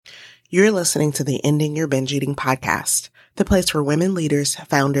You're listening to the Ending Your Binge Eating podcast, the place where women leaders,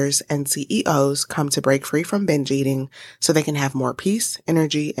 founders, and CEOs come to break free from binge eating so they can have more peace,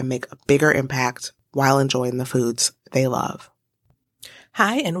 energy, and make a bigger impact while enjoying the foods they love.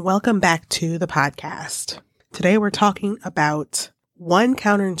 Hi, and welcome back to the podcast. Today we're talking about one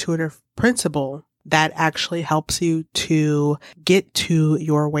counterintuitive principle that actually helps you to get to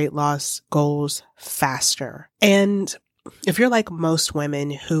your weight loss goals faster. And if you're like most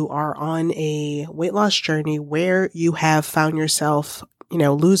women who are on a weight loss journey where you have found yourself,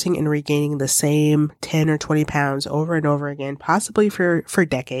 losing and regaining the same 10 or 20 pounds over and over again, possibly for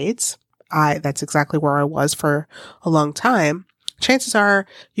decades, that's exactly where I was for a long time. Chances are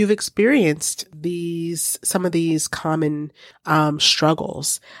you've experienced some of these common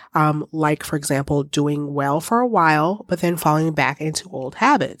struggles, like, for example, doing well for a while, but then falling back into old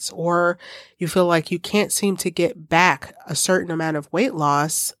habits, or you feel like you can't seem to get back a certain amount of weight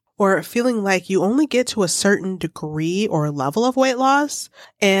loss, or feeling like you only get to a certain degree or level of weight loss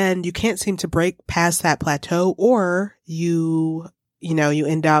and you can't seem to break past that plateau, or you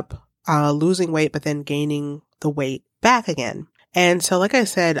end up losing weight, but then gaining the weight back again. And so, like I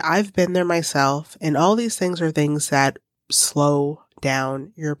said, I've been there myself, and all these things are things that slow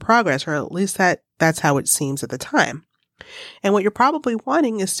down your progress, or at least that's how it seems at the time. And what you're probably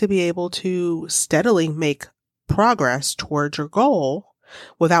wanting is to be able to steadily make progress towards your goal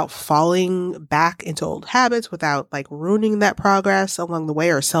without falling back into old habits, without ruining that progress along the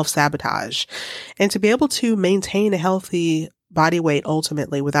way or self-sabotage, and to be able to maintain a healthy body weight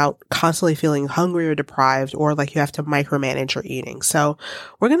ultimately without constantly feeling hungry or deprived, or like you have to micromanage your eating. So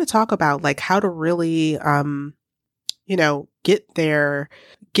we're going to talk about how to really,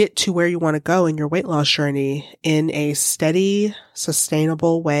 get to where you want to go in your weight loss journey in a steady,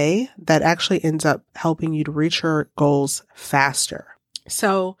 sustainable way that actually ends up helping you to reach your goals faster.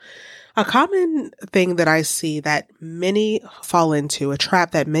 So a common thing that I see that many fall into, a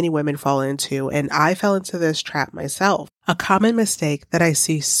trap that many women fall into, and I fell into this trap myself. A common mistake that I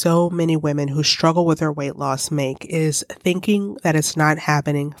see so many women who struggle with their weight loss make is thinking that it's not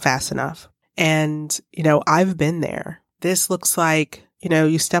happening fast enough. And, I've been there. This looks like,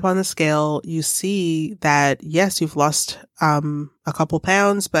 you step on the scale, you see that, yes, you've lost a couple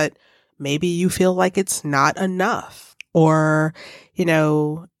pounds, but maybe you feel like it's not enough. Or,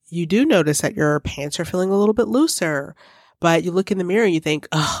 you do notice that your pants are feeling a little bit looser, but you look in the mirror and you think,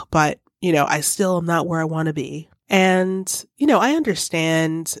 but I still am not where I want to be. And, I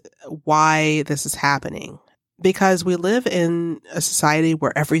understand why this is happening, because we live in a society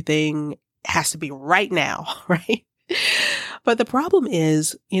where everything has to be right now, right? But the problem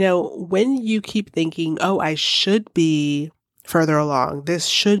is, when you keep thinking, I should be further along, this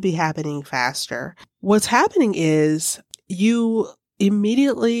should be happening faster, what's happening is you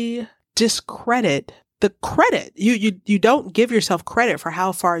immediately discredit the credit. You don't give yourself credit for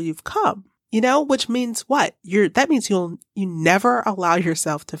how far you've come, which means what? That means you never allow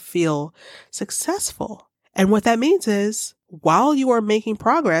yourself to feel successful. And what that means is while you are making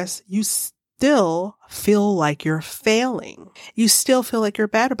progress, you still feel like you're failing. You still feel like you're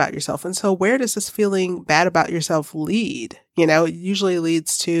bad about yourself. And so where does this feeling bad about yourself lead? It usually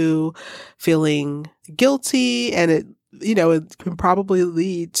leads to feeling guilty, and it can probably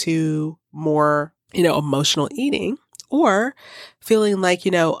lead to more, emotional eating, or feeling like,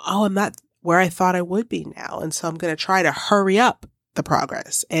 I'm not where I thought I would be now. And so I'm going to try to hurry up the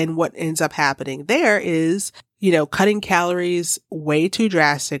progress. And what ends up happening there is, cutting calories way too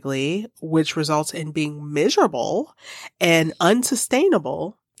drastically, which results in being miserable and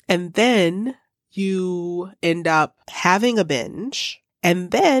unsustainable. And then you end up having a binge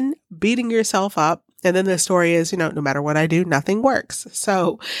and then beating yourself up. And then the story is, no matter what I do, nothing works.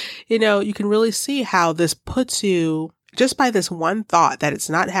 So, you can really see how this puts you, just by this one thought that it's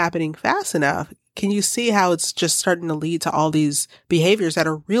not happening fast enough, can you see how it's just starting to lead to all these behaviors that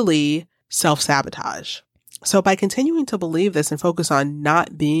are really self-sabotage? So by continuing to believe this and focus on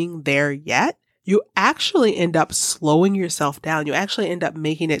not being there yet, you actually end up slowing yourself down. You actually end up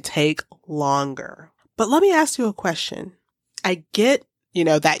making it take longer. But let me ask you a question. I get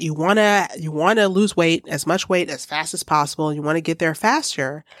that you want to lose weight, as much weight as fast as possible. You want to get there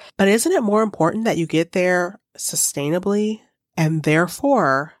faster, but isn't it more important that you get there sustainably and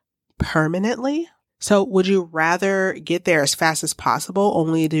therefore permanently? So would you rather get there as fast as possible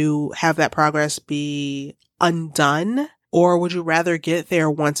only to have that progress be undone? Or would you rather get there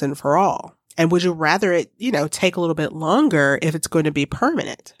once and for all? And would you rather it, take a little bit longer if it's going to be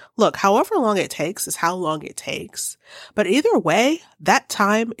permanent? Look, however long it takes is how long it takes. But either way, that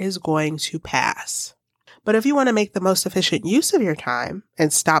time is going to pass. But if you want to make the most efficient use of your time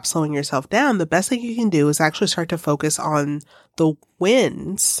and stop slowing yourself down, the best thing you can do is actually start to focus on the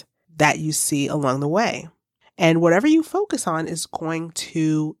wins that you see along the way. And whatever you focus on is going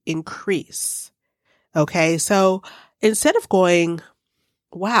to increase. Okay. So instead of going,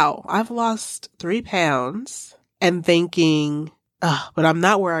 wow, I've lost 3 pounds and thinking, oh, but I'm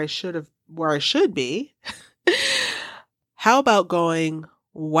not where I should be. How about going,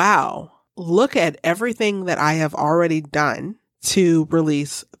 wow, look at everything that I have already done to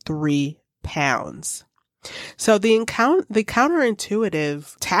release 3 pounds. So the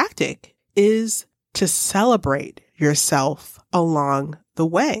counterintuitive tactic is to celebrate yourself along the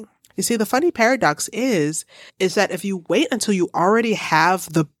way. You see, the funny paradox is that if you wait until you already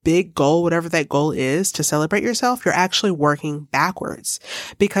have the big goal, whatever that goal is, to celebrate yourself, you're actually working backwards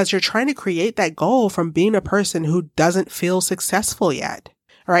because you're trying to create that goal from being a person who doesn't feel successful yet.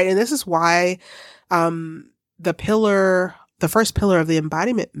 All right. And this is why, the first pillar of the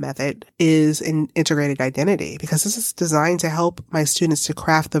embodiment method is an integrated identity, because this is designed to help my students to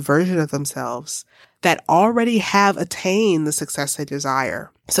craft the version of themselves that already have attained the success they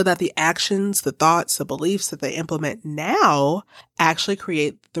desire, so that the actions, the thoughts, the beliefs that they implement now actually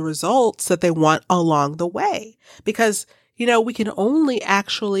create the results that they want along the way. Because, we can only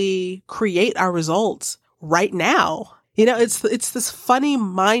actually create our results right now. It's this funny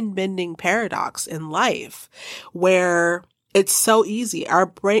mind-bending paradox in life where it's so easy.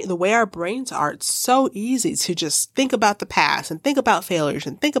 The way our brains are, it's so easy to just think about the past and think about failures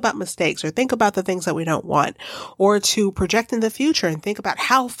and think about mistakes or think about the things that we don't want, or to project in the future and think about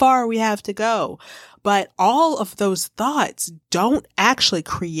how far we have to go. But all of those thoughts don't actually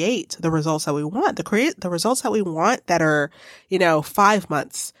create the results that we want. The results that we want that are, 5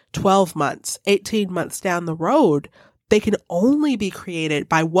 months, 12 months, 18 months down the road, they can only be created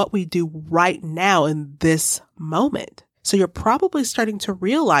by what we do right now in this moment. So you're probably starting to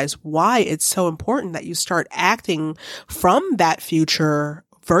realize why it's so important that you start acting from that future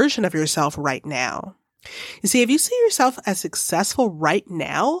version of yourself right now. You see, if you see yourself as successful right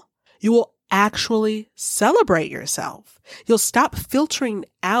now, you will actually celebrate yourself. You'll stop filtering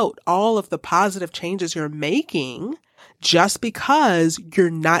out all of the positive changes you're making just because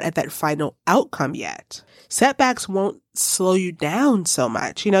you're not at that final outcome yet. Setbacks won't slow you down so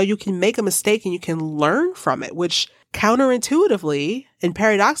much. You can make a mistake and you can learn from it, which counterintuitively and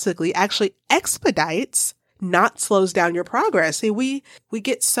paradoxically actually expedites, not slows down your progress. See, we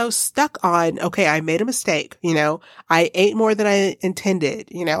get so stuck on, okay, I made a mistake. I ate more than I intended.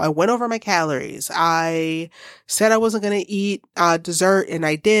 I went over my calories. I said I wasn't going to eat dessert and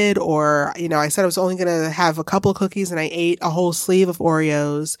I did, or, I said I was only going to have a couple of cookies and I ate a whole sleeve of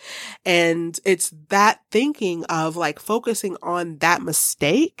Oreos. And it's that thinking of focusing on that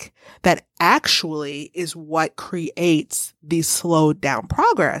mistake that actually is what creates the slowed down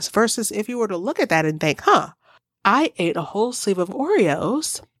progress, versus if you were to look at that and think, I ate a whole sleeve of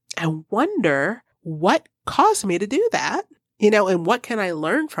Oreos and wonder what caused me to do that, and what can I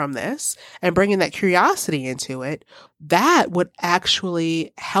learn from this, and bringing that curiosity into it, that would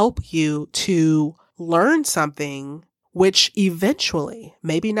actually help you to learn something which eventually,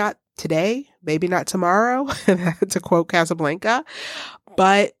 maybe not today, maybe not tomorrow, to quote Casablanca,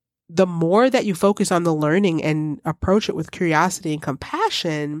 but the more that you focus on the learning and approach it with curiosity and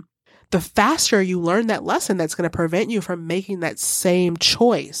compassion, the faster you learn that lesson that's going to prevent you from making that same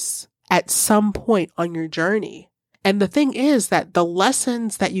choice at some point on your journey. And the thing is that the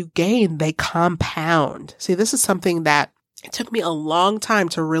lessons that you gain, they compound. See, this is something that it took me a long time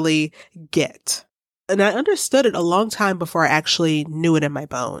to really get. And I understood it a long time before I actually knew it in my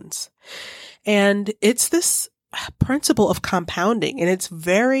bones. And it's this principle of compounding, and it's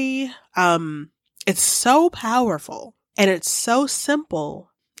very, it's so powerful and it's so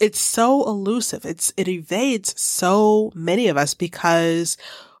simple. It's so elusive. It evades so many of us because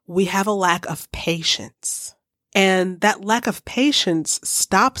we have a lack of patience. And that lack of patience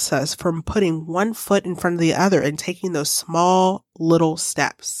stops us from putting one foot in front of the other and taking those small little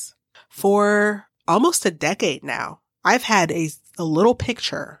steps. For almost a decade now, I've had a little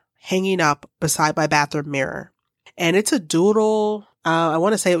picture hanging up beside my bathroom mirror. And it's a doodle. I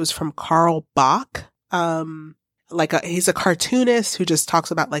want to say it was from Carl Bach. He's a cartoonist who just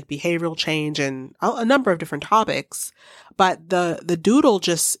talks about behavioral change and a number of different topics. But the doodle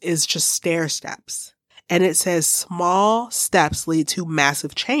is just stair steps. And it says small steps lead to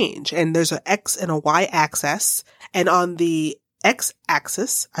massive change. And there's an X and a Y axis. And on the X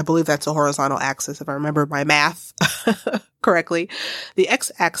axis, I believe that's a horizontal axis, if I remember my math correctly. The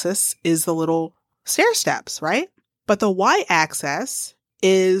X axis is the little stair steps, right? But the Y axis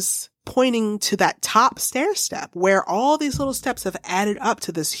is pointing to that top stair step where all these little steps have added up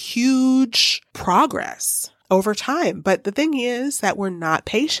to this huge progress over time. But the thing is that we're not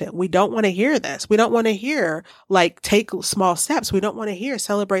patient. We don't want to hear this. We don't want to hear like take small steps. We don't want to hear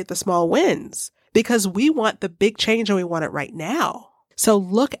celebrate the small wins because we want the big change and we want it right now. So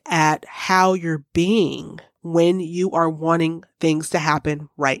look at how you're being when you are wanting things to happen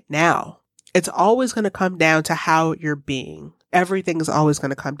right now. It's always going to come down to how you're being. Everything is always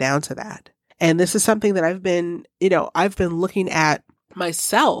going to come down to that. And this is something that I've been looking at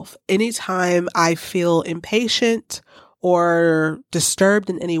myself. Anytime I feel impatient or disturbed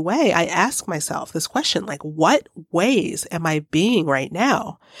in any way, I ask myself this question, like, what ways am I being right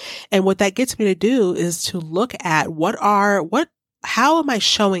now? And what that gets me to do is to look at how am I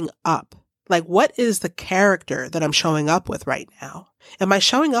showing up? Like, what is the character that I'm showing up with right now? Am I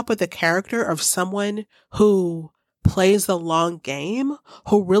showing up with the character of someone who plays the long game,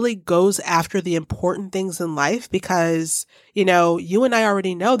 who really goes after the important things in life? Because, you and I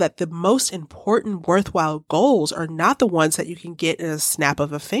already know that the most important worthwhile goals are not the ones that you can get in a snap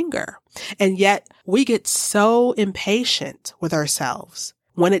of a finger. And yet we get so impatient with ourselves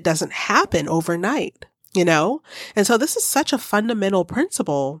when it doesn't happen overnight, And so this is such a fundamental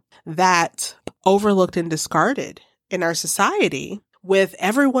principle that overlooked and discarded in our society, with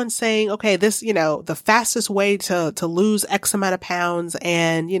everyone saying, okay, this, the fastest way to lose X amount of pounds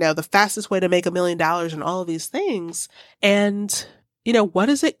and, the fastest way to make $1 million and all of these things. And, what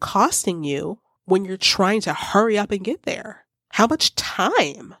is it costing you when you're trying to hurry up and get there? How much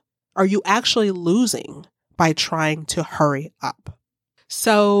time are you actually losing by trying to hurry up?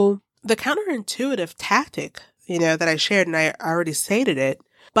 So the counterintuitive tactic, that I shared, and I already stated it,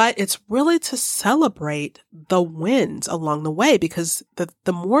 but it's really to celebrate the wins along the way, because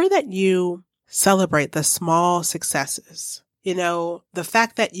the more that you celebrate the small successes, the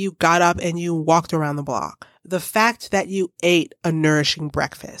fact that you got up and you walked around the block, the fact that you ate a nourishing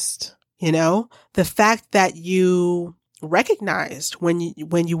breakfast, the fact that you recognized when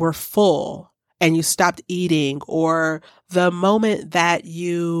you were full and you stopped eating, or the moment that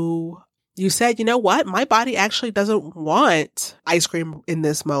you said, you know what, my body actually doesn't want ice cream in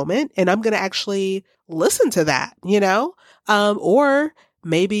this moment, and I'm going to actually listen to that, or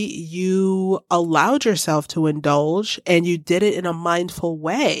maybe you allowed yourself to indulge and you did it in a mindful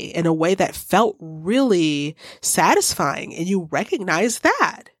way, in a way that felt really satisfying, and you recognized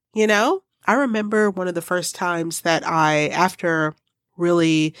that, I remember one of the first times that after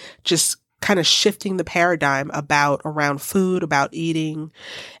really just kind of shifting the paradigm around food, about eating.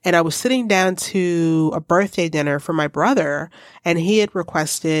 And I was sitting down to a birthday dinner for my brother, and he had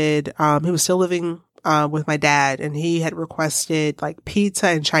requested, he was still living with my dad, and he had requested like pizza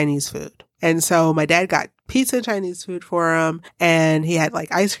and Chinese food. And so my dad got pizza and Chinese food for him, and he had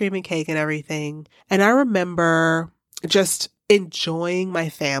like ice cream and cake and everything. And I remember just enjoying my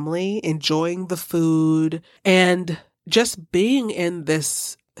family, enjoying the food, and just being in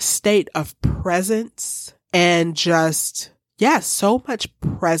this state of presence and just, so much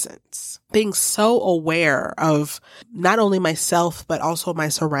presence, being so aware of not only myself, but also my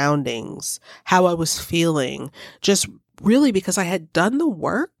surroundings, how I was feeling, just really because I had done the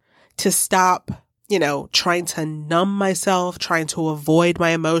work to stop, trying to numb myself, trying to avoid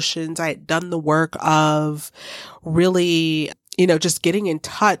my emotions. I had done the work of really, just getting in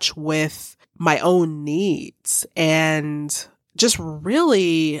touch with my own needs and just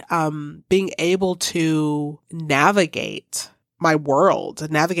really being able to navigate my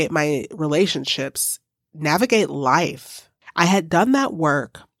world, navigate my relationships, navigate life. I had done that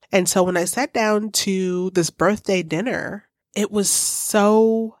work. And so when I sat down to this birthday dinner, it was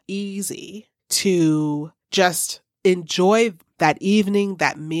so easy to just enjoy that evening,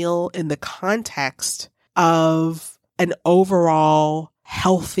 that meal, in the context of an overall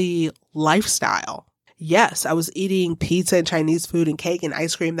healthy lifestyle. Yes, I was eating pizza and Chinese food and cake and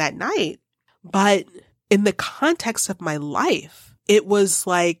ice cream that night, but in the context of my life, it was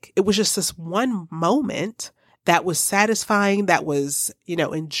just this one moment that was satisfying, that was,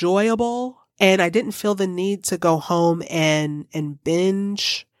 enjoyable. And I didn't feel the need to go home and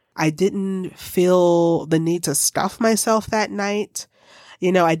binge. I didn't feel the need to stuff myself that night.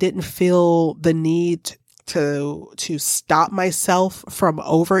 I didn't feel the need to stop myself from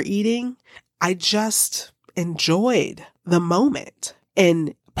overeating. I just enjoyed the moment.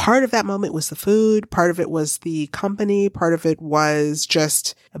 And part of that moment was the food. Part of it was the company. Part of it was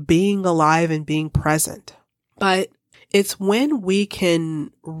just being alive and being present. But it's when we can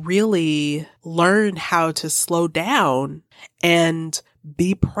really learn how to slow down and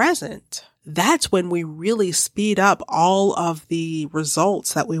be present that's when we really speed up all of the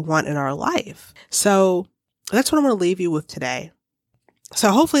results that we want in our life. So that's what I'm going to leave you with today.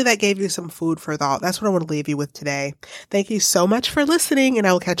 So hopefully that gave you some food for thought. That's what I want to leave you with today. Thank you so much for listening, and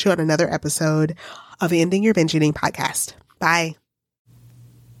I will catch you on another episode of Ending Your Binge Eating podcast. Bye.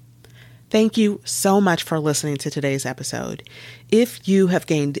 Thank you so much for listening to today's episode. If you have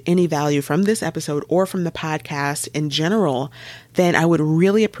gained any value from this episode or from the podcast in general, then I would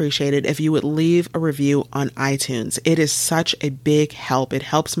really appreciate it if you would leave a review on iTunes. It is such a big help. It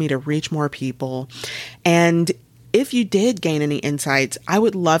helps me to reach more people. And if you did gain any insights, I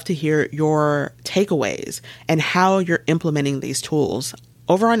would love to hear your takeaways and how you're implementing these tools.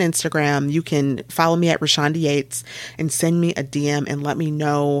 Over on Instagram, you can follow me at Rashonda Yates and send me a DM and let me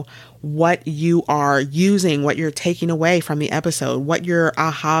know what you are using, what you're taking away from the episode, what your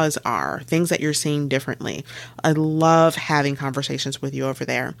ahas are, things that you're seeing differently. I love having conversations with you over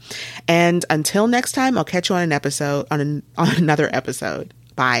there. And until next time, I'll catch you on another episode.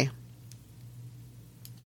 Bye.